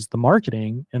 which is the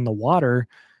marketing, and the water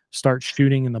starts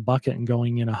shooting in the bucket and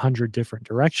going in 100 different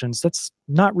directions, that's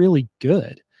not really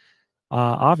good,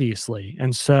 obviously.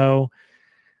 And so,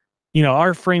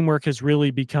 our framework has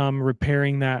really become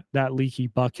repairing that leaky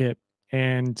bucket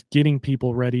and getting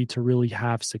people ready to really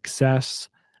have success.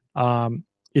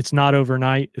 It's not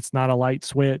overnight. It's not a light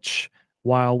switch.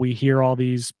 While we hear all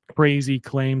these crazy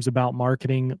claims about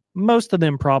marketing, most of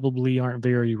them probably aren't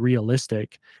very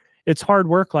realistic. It's hard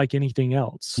work like anything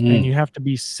else, and you Mm. have to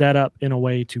be set up in a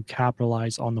way to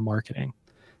capitalize on the marketing.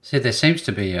 So there seems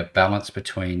to be a balance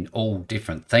between all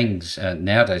different things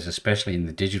nowadays, especially in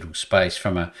the digital space,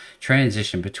 from a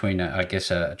transition between, I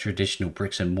guess, a traditional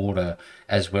bricks and mortar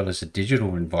as well as a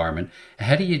digital environment.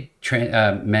 How do you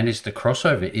manage the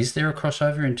crossover? Is there a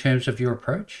crossover in terms of your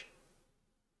approach?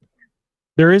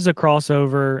 There is a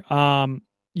crossover.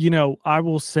 I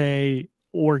will say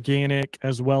organic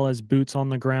as well as boots on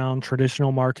the ground,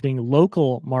 traditional marketing,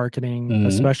 local marketing, Mm.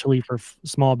 especially for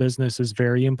small business, is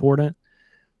very important.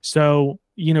 So,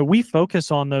 we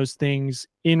focus on those things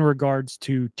in regards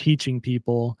to teaching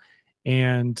people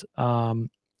and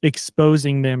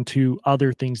exposing them to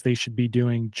other things they should be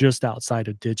doing just outside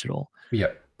of digital. Yeah.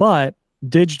 But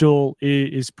digital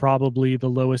is probably the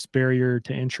lowest barrier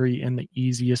to entry and the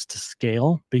easiest to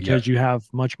scale because Yep. you have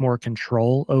much more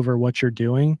control over what you're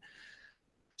doing.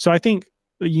 So I think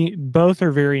both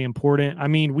are very important. I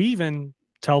mean, we even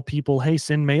tell people, hey,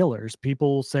 send mailers.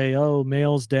 People say, oh,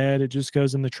 mail's dead. It just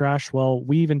goes in the trash. Well,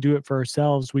 we even do it for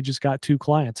ourselves. We just got 2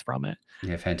 clients from it.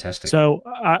 Yeah, fantastic. So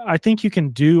I think you can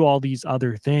do all these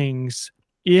other things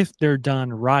if they're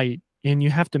done right, and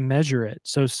you have to measure it.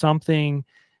 So something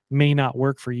may not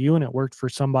work for you and it worked for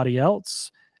somebody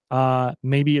else.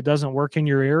 Maybe it doesn't work in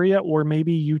your area, or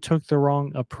maybe you took the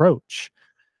wrong approach.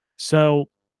 So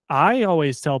I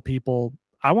always tell people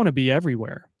I want to be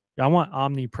everywhere. I want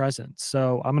omnipresence.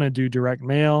 So I'm going to do direct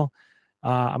mail.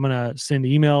 I'm going to send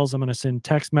emails. I'm going to send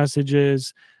text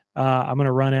messages. I'm going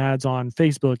to run ads on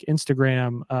Facebook,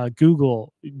 Instagram,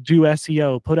 Google, do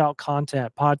SEO, put out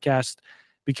content, podcast,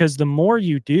 because the more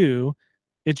you do,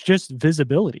 it's just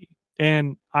visibility.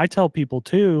 And I tell people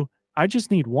too, I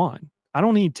just need one. I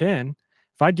don't need 10.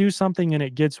 If I do something and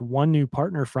it gets one new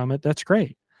partner from it, that's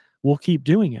great. We'll keep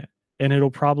doing it and it'll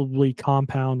probably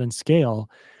compound and scale.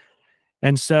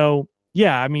 And so,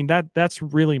 yeah, I mean that's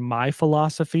really my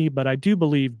philosophy, but I do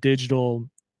believe digital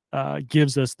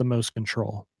gives us the most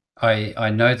control.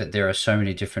 I know that there are so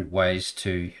many different ways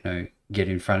to, get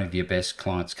in front of your best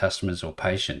clients, customers, or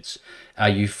patients. Are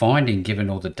you finding, given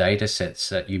all the data sets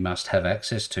that you must have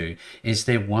access to, is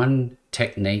there one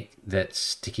technique that's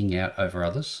sticking out over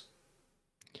others?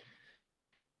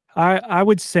 I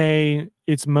would say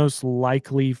it's most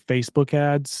likely Facebook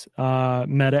ads,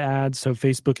 meta ads, so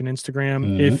Facebook and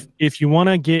Instagram. If Hmm. if you want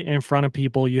to get in front of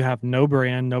people, you have no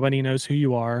brand, nobody knows who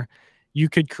you are. You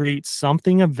could create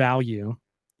something of value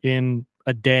in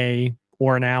a day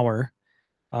or an hour,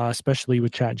 especially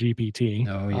with Chat GPT.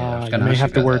 Oh, yeah. I was going You to may ask you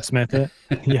have to about wordsmith it.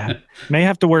 Yeah, that. may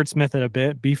have to wordsmith it a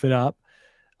bit, beef it up.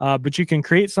 But you can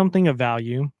create something of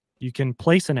value. You can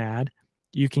place an ad.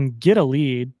 You can get a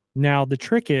lead. Now, the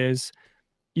trick is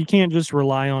you can't just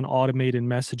rely on automated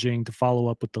messaging to follow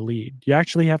up with the lead. You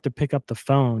actually have to pick up the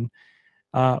phone,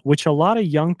 which a lot of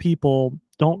young people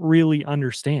don't really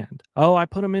understand. Oh, I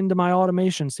put them into my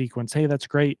automation sequence. Hey, that's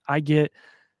great. I get,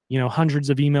 hundreds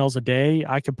of emails a day.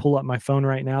 I could pull up my phone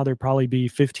right now. There'd probably be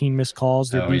 15 missed calls.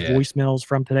 There'd Oh, be yeah. voicemails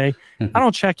from today. I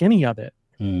don't check any of it.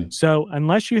 Mm. So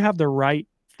unless you have the right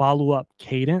follow up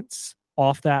cadence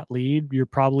off that lead, you're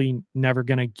probably never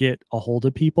going to get a hold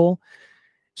of people.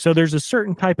 So there's a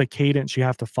certain type of cadence you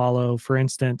have to follow. For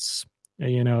instance,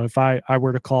 if I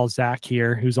were to call Zach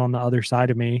here, who's on the other side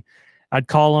of me, I'd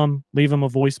call him, leave him a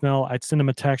voicemail. I'd send him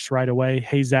a text right away.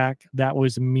 Hey, Zach, that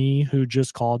was me who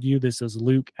just called you. This is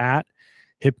Luke at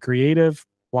Hip Creative,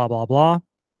 blah, blah, blah.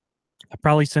 I'd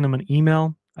probably send him an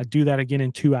email. I'd do that again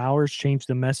in 2 hours, change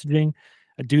the messaging.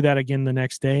 I'd do that again the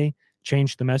next day,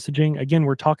 change the messaging. Again,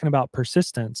 we're talking about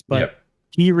persistence, but Yep.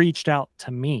 he reached out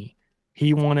to me.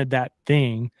 He wanted that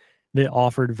thing that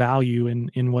offered value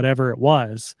in whatever it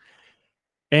was.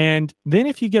 And then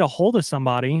if you get a hold of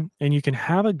somebody and you can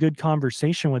have a good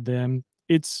conversation with them,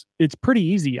 it's pretty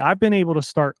easy. I've been able to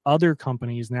start other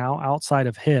companies now outside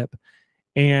of Hip,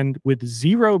 and with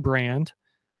zero brand,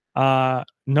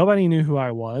 nobody knew who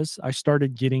I was. I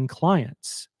started getting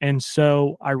clients. And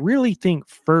so I really think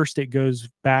first it goes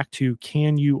back to,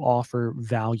 can you offer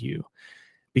value?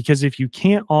 Because if you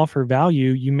can't offer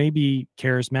value, you may be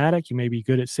charismatic, you may be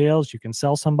good at sales, you can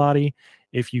sell somebody.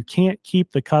 If you can't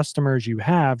keep the customers you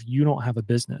have, you don't have a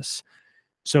business.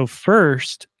 So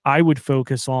first, I would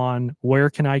focus on where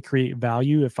can I create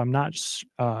value. If I'm not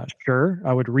sure,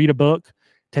 I would read a book,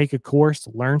 take a course,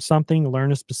 learn something,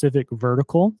 learn a specific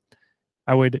vertical.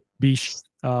 I would be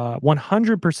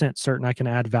 100% certain I can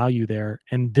add value there.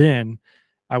 And then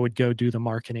I would go do the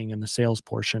marketing and the sales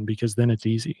portion, because then it's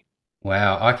easy.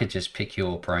 Wow, I could just pick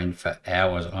your brain for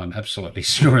hours. I'm absolutely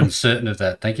sure and certain of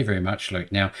that. Thank you very much,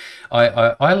 Luke. Now,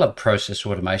 I love process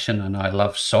automation and I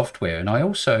love software. And I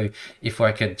also, if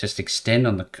I could just extend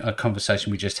on the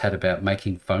conversation we just had about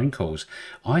making phone calls,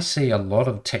 I see a lot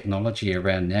of technology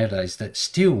around nowadays that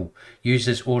still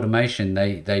uses automation.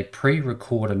 They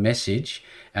pre-record a message,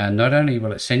 and not only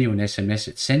will it send you an SMS,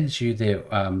 it sends you their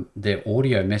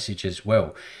audio message as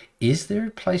well. Is there a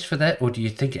place for that, or do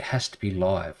you think it has to be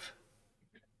live?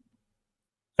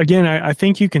 Again, I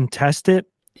think you can test it.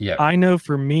 Yep. I know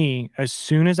for me, as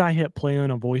soon as I hit play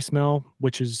on a voicemail,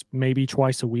 which is maybe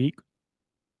twice a week,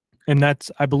 and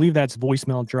I believe that's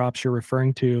voicemail drops you're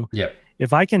referring to. Yep.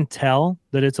 If I can tell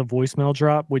that it's a voicemail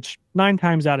drop, which 9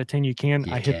 times out of 10 you can,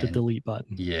 You I hit the can. delete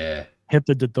button. Yeah. Hit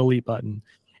the delete button.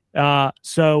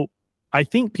 So I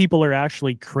think people are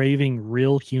actually craving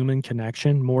real human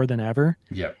connection more than ever.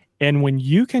 Yep. And when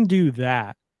you can do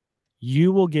that,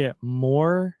 you will get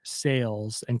more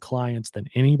sales and clients than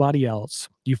anybody else.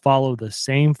 You follow the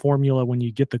same formula when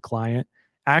you get the client.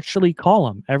 Actually call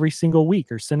them every single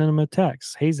week or send them a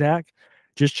text. Hey, Zach,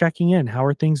 just checking in. How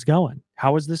are things going?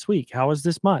 How was this week? How was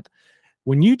this month?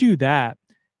 When you do that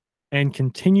and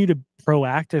continue to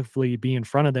proactively be in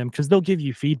front of them, because they'll give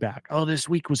you feedback. Oh, this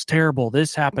week was terrible.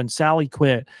 This happened. Sally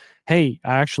quit. Hey,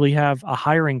 I actually have a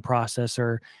hiring process,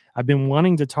 or I've been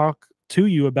wanting to talk to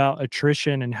you about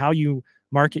attrition and how you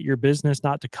market your business,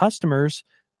 not to customers,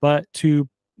 but to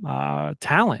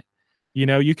talent.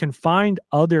 You can find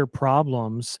other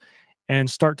problems and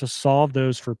start to solve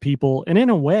those for people. And in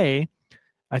a way,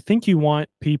 I think you want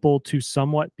people to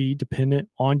somewhat be dependent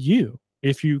on you.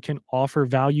 If you can offer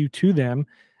value to them,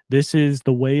 this is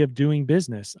the way of doing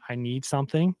business. I need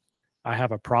something. I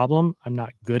have a problem. I'm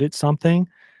not good at something,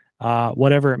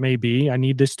 whatever it may be. I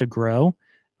need this to grow.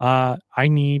 I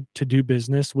need to do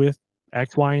business with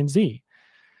X, Y, and Z.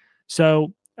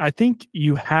 So I think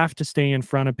you have to stay in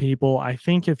front of people. I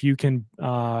think if you can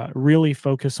really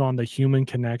focus on the human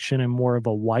connection and more of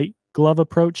a white glove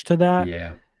approach to that,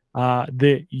 Yeah,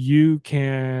 that you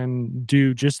can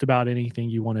do just about anything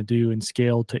you want to do and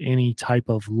scale to any type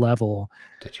of level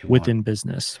that you want. within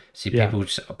business. See, Yeah.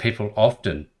 people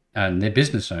often, and they're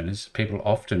business owners, people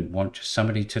often want just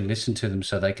somebody to listen to them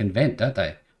so they can vent, don't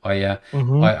they?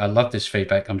 Hmm. I love this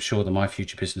feedback. I'm sure the My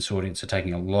Future Business audience are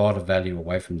taking a lot of value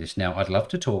away from this. Now, I'd love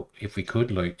to talk, if we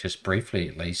could, Luke, just briefly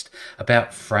at least,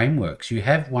 about frameworks. You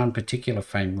have one particular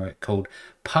framework called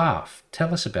PATH.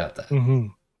 Tell us about that. Hmm.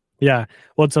 Yeah.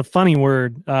 Well, it's a funny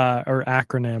word, or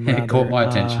acronym It caught rather. my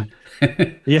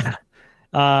attention. Yeah.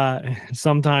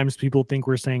 Sometimes people think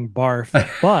we're saying barf,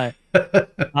 but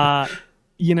uh,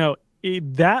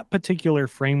 that particular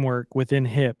framework within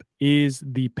HIP is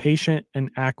the patient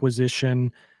and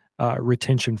acquisition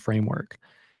retention framework.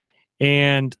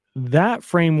 And that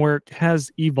framework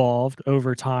has evolved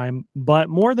over time, but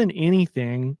more than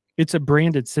anything, it's a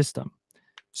branded system.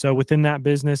 So within that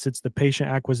business, it's the patient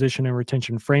acquisition and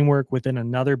retention framework. Within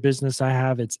another business I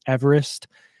have, it's Everest.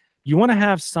 You want to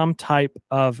have some type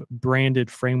of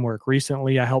branded framework.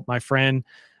 Recently, I helped my friend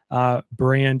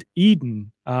brand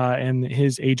Eden, and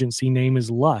his agency name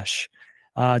is Lush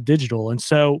Digital. And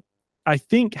so I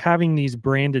think having these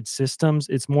branded systems,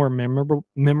 it's more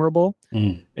memorable.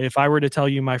 Mm, If I were to tell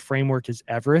you my framework is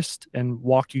Everest and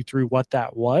walk you through what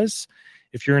that was,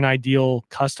 if you're an ideal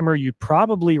customer, you'd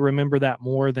probably remember that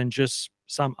more than just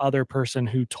some other person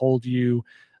who told you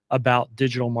about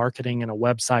digital marketing and a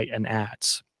website and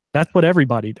ads. That's what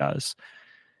everybody does.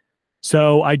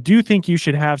 So I do think you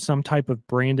should have some type of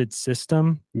branded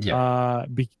system, yeah.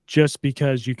 just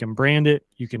because you can brand it,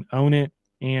 you can own it,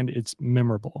 and it's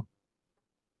memorable.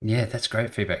 Yeah, that's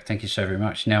great feedback. Thank you so very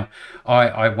much. Now,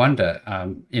 I wonder,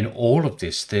 in all of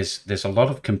this, there's a lot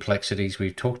of complexities.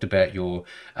 We've talked about your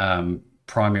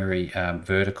primary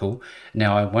vertical.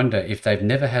 Now, I wonder if they've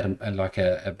never had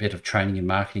a bit of training in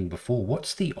marketing before.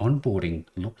 What's the onboarding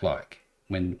look like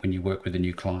when you work with a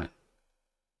new client?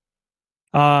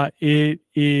 It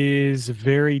is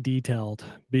very detailed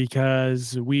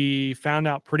because we found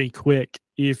out pretty quick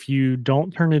if you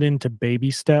don't turn it into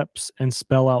baby steps and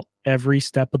spell out every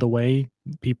step of the way,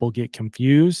 people get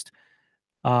confused.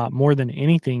 More than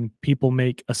anything, people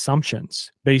make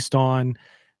assumptions based on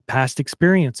past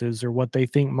experiences or what they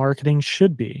think marketing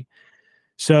should be.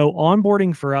 So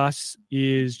onboarding for us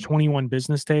is 21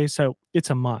 business days. So it's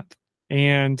a month.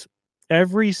 And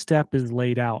every step is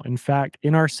laid out. In fact,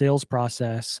 in our sales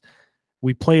process,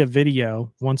 we play a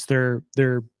video once they're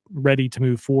ready to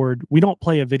move forward. We don't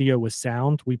play a video with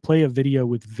sound. We play a video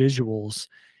with visuals,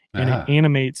 and it Ah,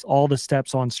 animates all the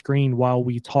steps on screen while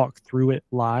we talk through it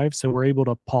live. So we're able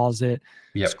to pause it,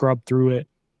 yep, scrub through it,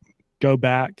 go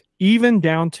back, even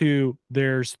down to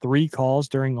there's 3 calls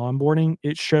during onboarding.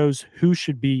 It shows who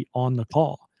should be on the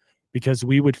call, because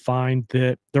we would find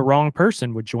that the wrong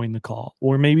person would join the call,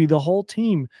 or maybe the whole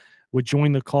team would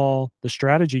join the call, the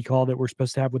strategy call that we're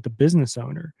supposed to have with the business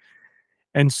owner.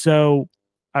 And so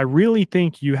I really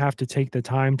think you have to take the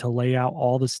time to lay out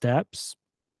all the steps.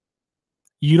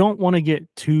 You don't want to get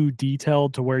too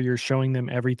detailed to where you're showing them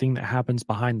everything that happens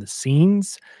behind the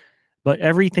scenes, but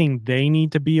everything they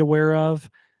need to be aware of,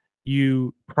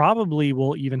 you probably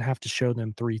will even have to show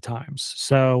them 3 times.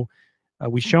 So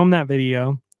we show them that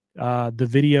video. The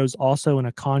video's also in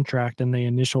a contract, and they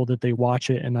initial that they watch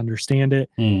it and understand it.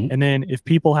 mm, And then if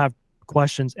people have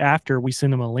questions after, we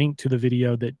send them a link to the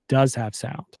video that does have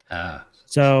sound. ah,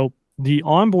 So the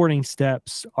onboarding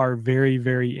steps are very,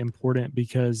 very important,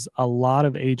 because a lot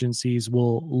of agencies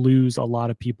will lose a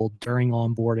lot of people during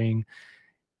onboarding,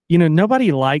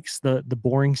 nobody likes the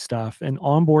boring stuff, and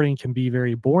onboarding can be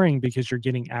very boring because you're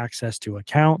getting access to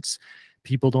accounts.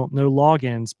 People don't know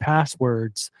logins,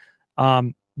 passwords.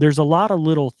 There's a lot of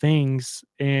little things,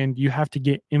 and you have to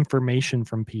get information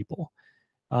from people.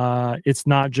 It's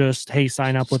not just, hey,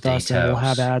 sign up It's with us and we'll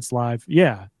have details. ads live.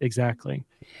 Yeah, exactly.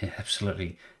 Yeah,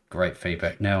 absolutely. Great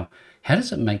feedback. Now, how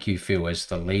does it make you feel as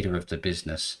the leader of the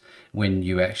business when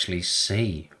you actually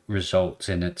see results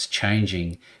and it's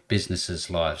changing businesses'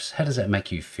 lives? How does that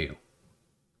make you feel?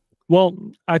 Well,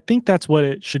 I think that's what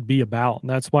it should be about.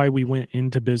 That's why we went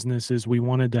into businesses. We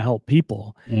wanted to help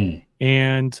people. Mm,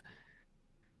 And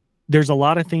there's a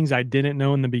lot of things I didn't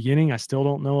know in the beginning. I still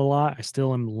don't know a lot. I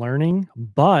still am learning.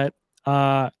 But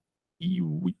uh,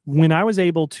 when I was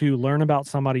able to learn about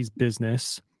somebody's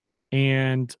business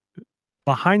and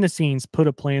behind the scenes put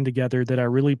a plan together that I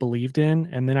really believed in,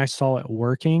 and then I saw it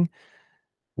working,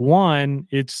 one,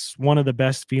 it's one of the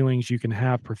best feelings you can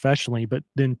have professionally. But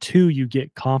then two, you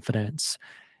get confidence,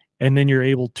 and then you're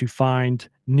able to find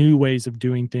new ways of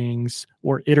doing things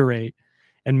or iterate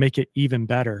and make it even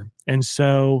better. And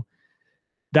so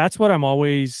that's what I'm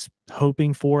always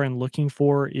hoping for and looking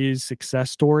for is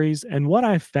success stories. And what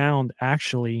I found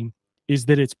actually is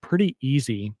that it's pretty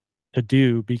easy to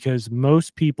do because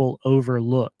most people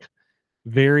overlook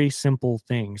very simple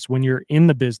things. When you're in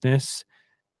the business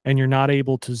and you're not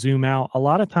able to zoom out, a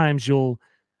lot of times you'll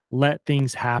let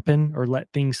things happen or let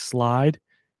things slide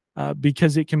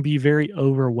because it can be very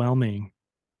overwhelming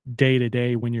day to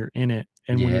day when you're in it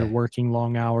and when you're yeah. working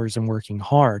long hours and working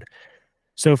hard.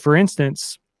 So, for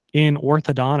instance, in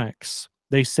orthodontics,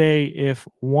 they say if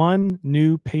one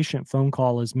new patient phone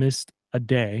call is missed a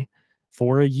day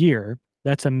for a year,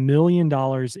 that's $1 million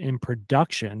in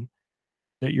production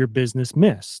that your business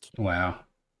missed. Wow.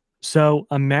 So,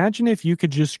 imagine if you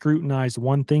could just scrutinize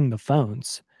one thing, the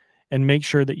phones, and make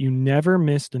sure that you never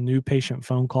missed a new patient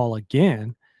phone call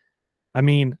again. I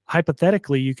mean,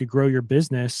 hypothetically, you could grow your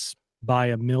business by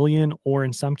a million or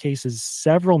in some cases,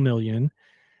 several million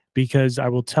because I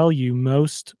will tell you,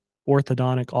 most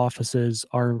orthodontic offices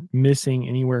are missing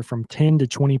anywhere from 10 to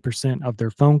 20% of their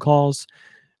phone calls.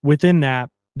 Within that,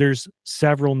 there's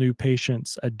several new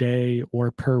patients a day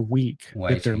or per week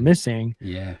that they're Waiting. missing.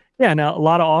 Yeah. Yeah, now a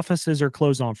lot of offices are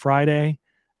closed on Friday.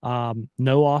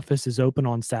 No office is open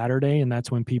on Saturday, and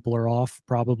that's when people are off,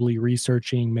 probably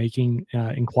researching, making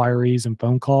inquiries and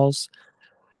phone calls.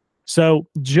 So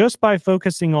just by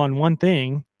focusing on one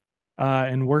thing,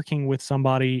 and working with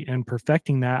somebody and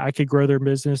perfecting that, I could grow their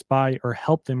business by or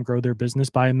help them grow their business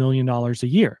by $1 million a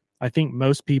year. I think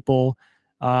most people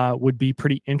would be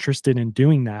pretty interested in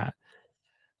doing that.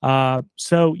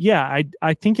 So yeah,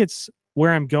 I think it's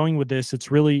where I'm going with this. It's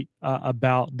really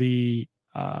about the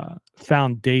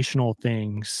foundational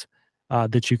things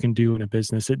that you can do in a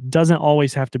business. It doesn't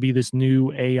always have to be this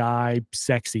new AI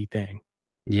sexy thing.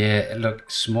 Yeah, look,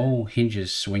 small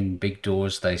hinges swing big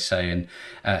doors, they say. And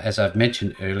as I've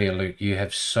mentioned earlier, Luke, you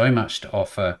have so much to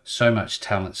offer, so much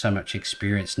talent, so much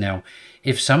experience. Now,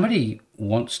 if somebody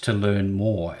wants to learn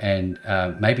more and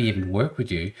maybe even work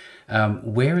with you,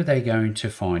 where are they going to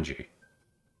find you?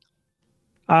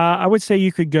 I would say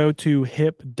you could go to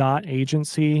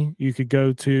hip.agency. You could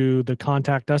go to the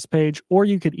contact us page, or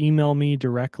you could email me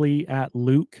directly at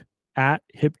Luke at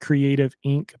Hip Creative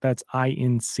Inc. That's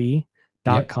INC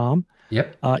dot Yep, com.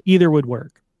 yep. Either would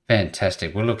work.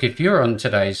 Fantastic. Well, look, if you're on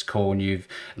today's call and you've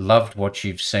loved what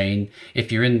you've seen,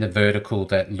 if you're in the vertical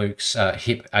that Luke's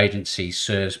HIP agency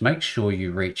serves, make sure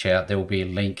you reach out. There will be a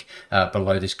link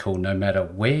below this call. No matter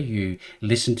where you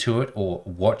listen to it or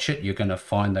watch it, you're going to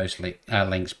find those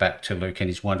links back to Luke and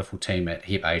his wonderful team at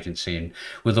HIP Agency. And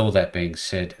with all that being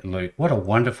said, Luke, what a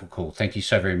wonderful call. Thank you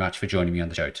so very much for joining me on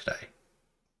the show today.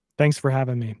 Thanks for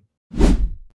having me.